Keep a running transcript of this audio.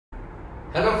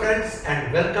Hello friends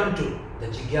and welcome to the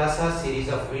Jigyasa series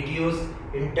of videos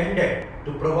intended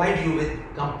to provide you with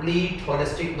complete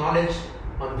holistic knowledge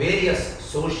on various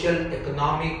social,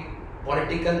 economic,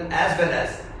 political as well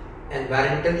as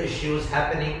environmental issues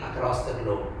happening across the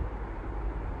globe.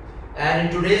 And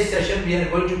in today's session we are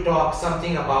going to talk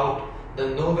something about the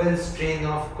novel strain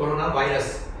of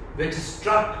coronavirus which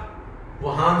struck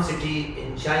Wuhan city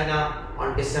in China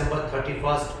on December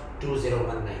 31st,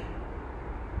 2019.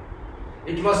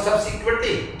 It was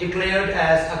subsequently declared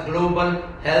as a global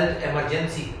health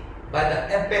emergency by the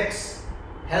apex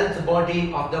health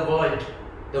body of the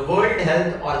World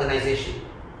Health Organization.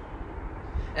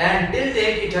 And till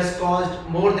date it has caused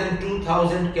more than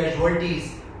 2,000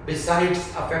 casualties besides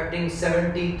affecting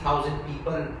 70,000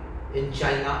 people in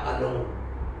China alone.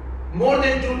 More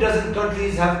than 24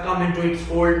 countries have come into its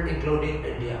fold, including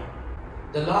India.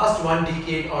 The last 1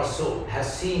 decade or so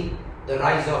has seen the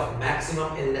rise of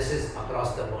maximum illnesses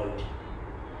across the world.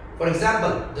 For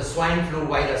example, the swine flu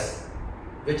virus,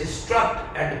 which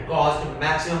struck and caused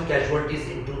maximum casualties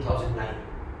in 2009.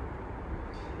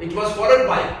 It was followed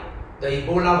by the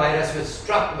Ebola virus, which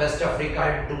struck West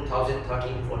Africa in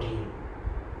 2013-14.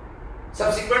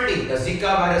 Subsequently, the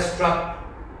Zika virus struck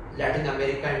Latin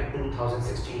America in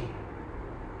 2016.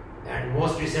 And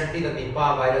most recently, the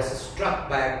M.E.R.S virus struck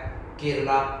back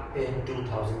Kerala in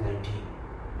 2019.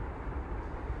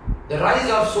 The rise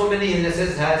of so many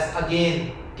illnesses has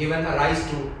again given a rise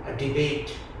to a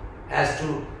debate as to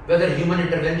whether human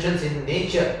interventions in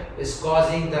nature is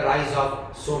causing the rise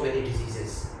of so many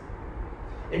diseases.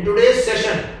 In today's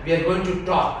session, we are going to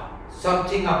talk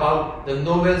something about the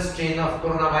novel strain of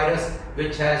coronavirus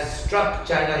which has struck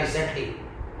China recently,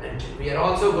 and we are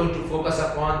also going to focus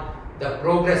upon the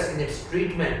progress in its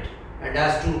treatment and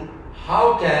as to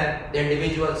how can the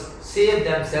individuals save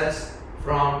themselves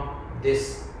from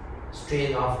this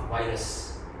strain of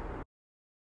virus.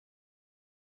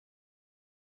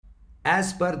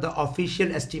 As per the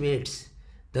official estimates,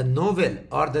 the novel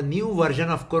or the new version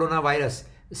of coronavirus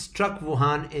struck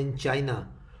Wuhan in China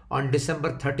on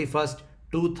December 31st,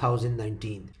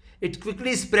 2019. It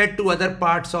quickly spread to other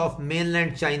parts of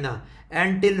mainland China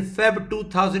and till Feb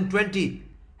 2020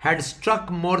 had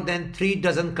struck more than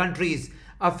 36 countries,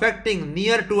 affecting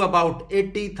near to about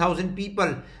 80,000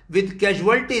 people with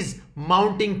casualties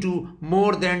mounting to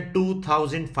more than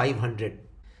 2,500.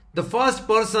 The first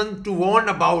person to warn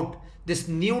about this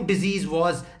new disease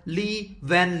was Li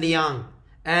Wenliang,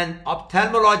 an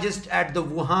ophthalmologist at the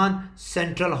Wuhan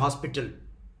Central Hospital.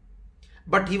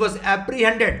 But he was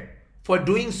apprehended for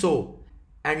doing so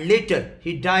and later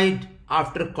he died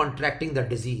after contracting the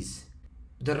disease.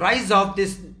 The rise of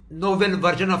this novel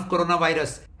version of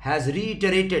coronavirus has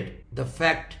reiterated the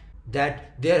fact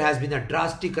that there has been a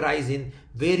drastic rise in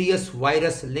various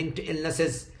virus-linked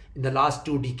illnesses in the last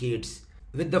 2 decades,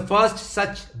 with the first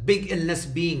such big illness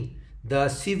being the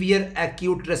severe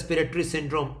acute respiratory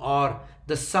syndrome or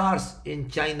the SARS in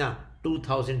China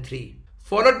 2003,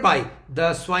 followed by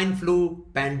the swine flu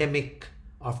pandemic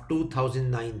of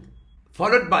 2009.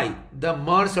 Followed by the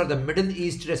M.E.R.S or the Middle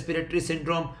East Respiratory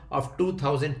Syndrome of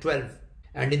 2012.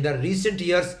 And in the recent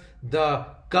years, the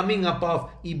coming up of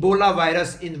Ebola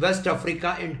virus in West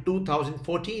Africa in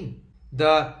 2014.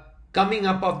 The coming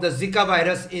up of the Zika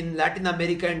virus in Latin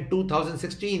America in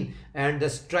 2016. And the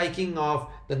striking of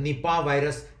the Nipah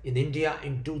virus in India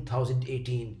in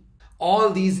 2018.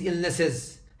 All these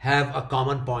illnesses have a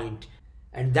common point.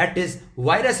 And that is,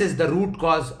 virus is the root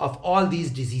cause of all these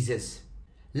diseases.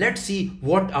 Let's see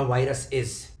what a virus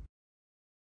is.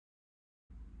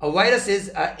 A virus is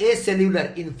an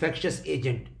acellular infectious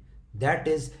agent. That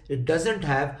is, it doesn't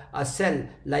have a cell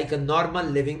like a normal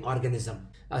living organism.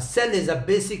 A cell is a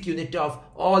basic unit of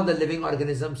all the living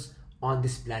organisms on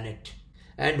this planet.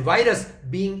 And virus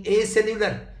being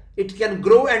acellular, it can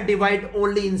grow and divide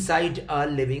only inside a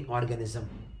living organism.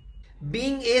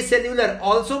 Being acellular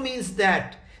also means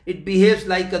that it behaves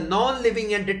like a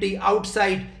non-living entity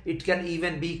outside. It can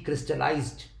even be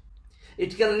crystallized.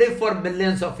 It can live for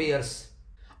millions of years.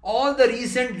 All the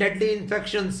recent deadly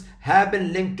infections have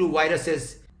been linked to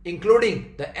viruses,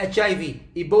 including the HIV,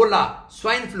 Ebola,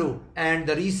 swine flu, and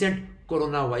the recent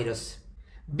coronavirus.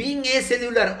 Being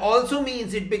acellular also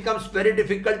means it becomes very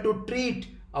difficult to treat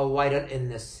a viral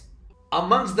illness.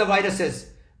 Amongst the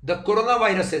viruses, the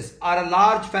coronaviruses are a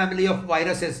large family of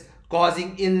viruses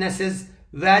causing illnesses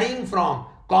varying from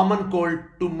common cold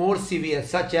to more severe,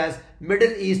 such as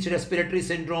Middle East Respiratory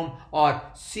Syndrome or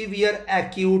severe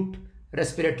acute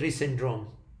respiratory syndrome.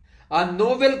 A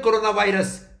novel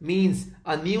coronavirus means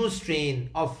a new strain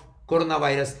of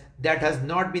coronavirus that has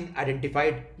not been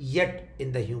identified yet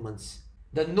in the humans.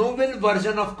 The novel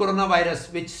version of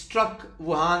coronavirus which struck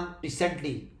Wuhan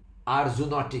recently are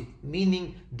zoonotic,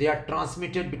 meaning they are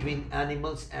transmitted between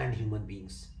animals and human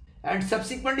beings. And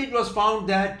subsequently it was found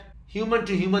that human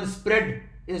to human spread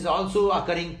is also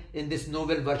occurring in this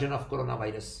novel version of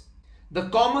coronavirus. The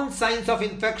common signs of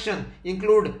infection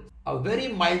include a very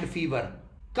mild fever,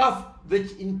 cough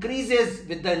which increases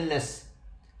with the illness,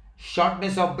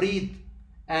 shortness of breath,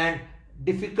 and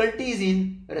difficulties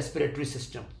in respiratory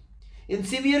system. In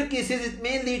severe cases, it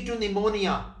may lead to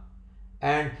pneumonia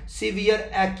and severe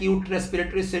acute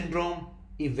respiratory syndrome,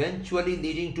 eventually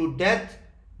leading to death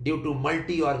due to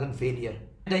multi-organ failure.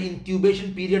 The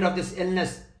incubation period of this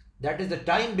illness, that is the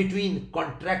time between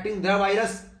contracting the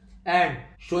virus and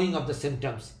showing of the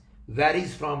symptoms,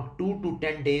 varies from 2 to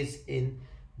 10 days in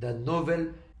the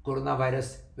novel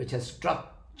coronavirus which has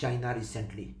struck China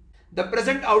recently. The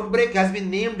present outbreak has been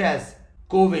named as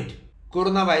COVID,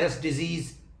 coronavirus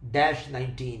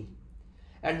disease-19,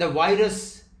 and the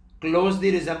virus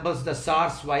closely resembles the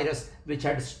SARS virus which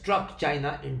had struck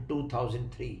China in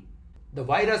 2003. The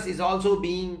virus is also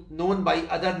being known by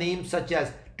other names such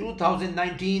as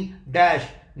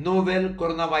 2019-novel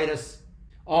coronavirus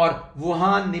or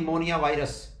Wuhan pneumonia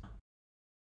virus.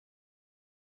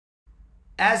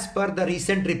 As per the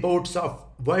recent reports of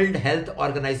World Health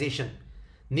Organization,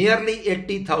 nearly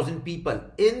 80,000 people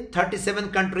in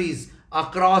 37 countries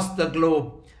across the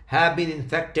globe have been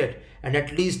infected and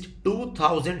at least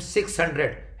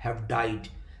 2,600 have died,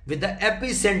 with the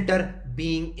epicenter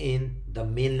being in the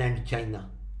mainland China.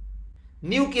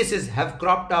 New cases have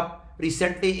cropped up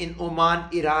recently in Oman,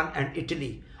 Iran and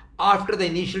Italy after the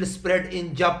initial spread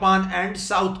in Japan and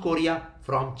South Korea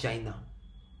from China.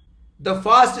 The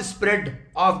fast spread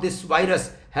of this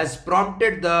virus has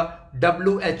prompted the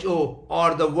WHO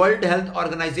or the World Health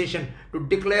Organization to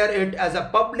declare it as a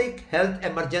public health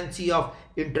emergency of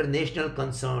international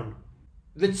concern,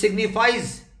 which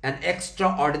signifies an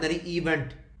extraordinary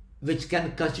event which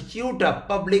can constitute a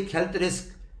public health risk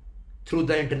through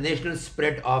the international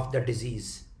spread of the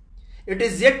disease. It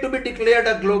is yet to be declared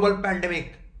a global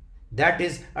pandemic, that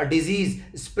is, a disease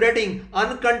spreading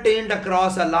uncontained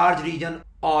across a large region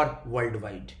or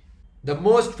worldwide. The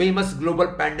most famous global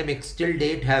pandemics till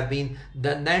date have been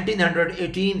the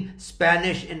 1918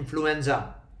 Spanish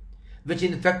influenza, which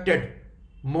infected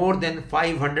more than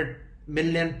 500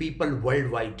 million people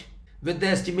worldwide, with the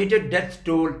estimated death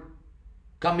toll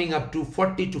coming up to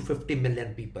 40 to 50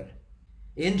 million people.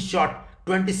 In short,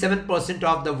 27%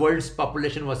 of the world's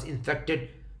population was infected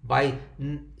by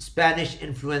Spanish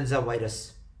influenza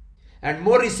virus. And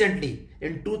more recently,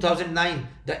 in 2009,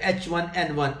 the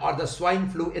H1N1 or the swine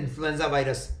flu influenza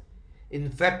virus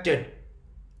infected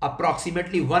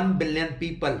approximately 1 billion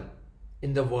people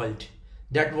in the world.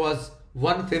 That was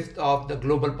 1/5 of the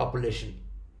global population,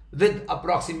 with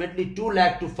approximately 2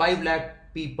 lakh to 5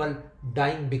 lakh people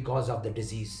dying because of the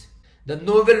disease. The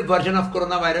novel version of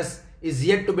coronavirus is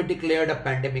yet to be declared a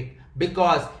pandemic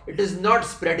because it is not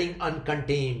spreading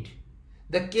uncontained.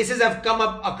 The cases have come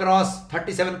up across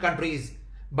 37 countries,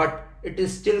 but it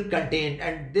is still contained,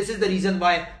 and this is the reason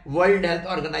why World Health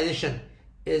Organization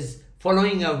is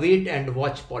following a wait and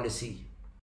watch policy.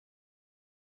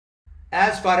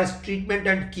 As far as treatment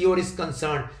and cure is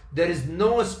concerned, there is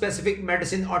no specific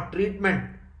medicine or treatment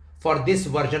for this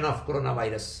version of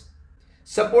coronavirus.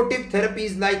 Supportive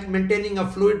therapies like maintaining a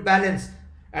fluid balance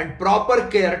and proper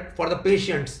care for the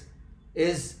patients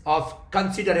is of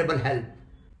considerable help.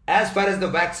 As far as the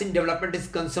vaccine development is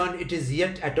concerned, it is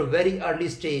yet at a very early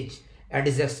stage and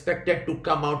is expected to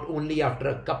come out only after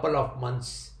a couple of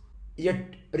months.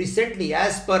 Yet recently,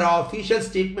 as per our official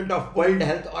statement of World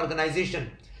Health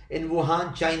Organization in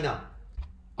Wuhan, China,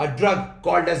 a drug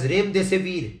called as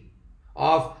remdesivir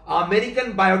of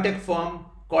American biotech firm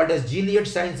called as Gilead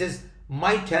Sciences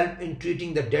might help in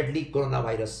treating the deadly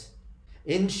coronavirus.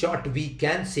 In short, we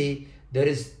can say there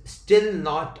is still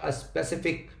not a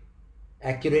specific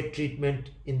accurate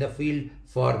treatment in the field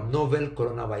for novel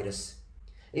coronavirus.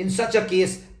 In such a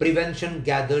case, prevention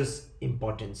gathers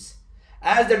importance.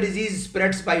 As the disease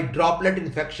spreads by droplet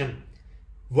infection,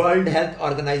 World Health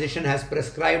Organization has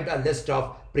prescribed a list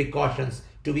of precautions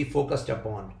to be focused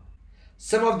upon.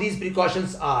 Some of these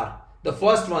precautions are: the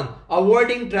first one,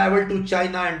 avoiding travel to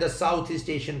China and the Southeast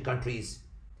Asian countries.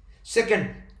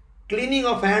 Second, cleaning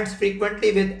of hands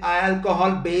frequently with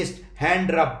alcohol-based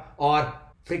hand rub or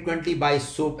frequently by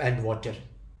soap and water.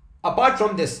 Apart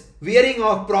from this, wearing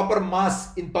of proper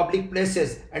masks in public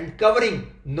places and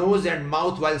covering nose and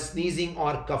mouth while sneezing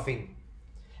or coughing.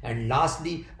 And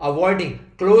lastly,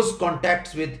 avoiding close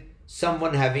contacts with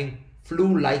someone having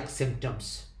flu-like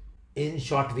symptoms. In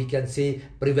short, we can say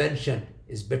prevention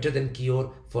is better than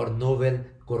cure for novel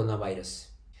coronavirus.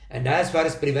 And as far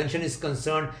as prevention is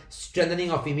concerned,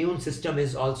 strengthening of immune system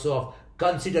is also of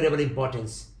considerable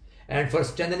importance. And for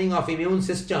strengthening of immune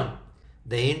system,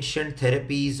 the ancient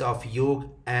therapies of yoga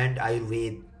and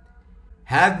Ayurveda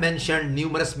have mentioned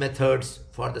numerous methods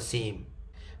for the same.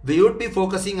 We would be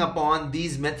focusing upon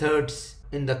these methods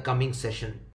in the coming session.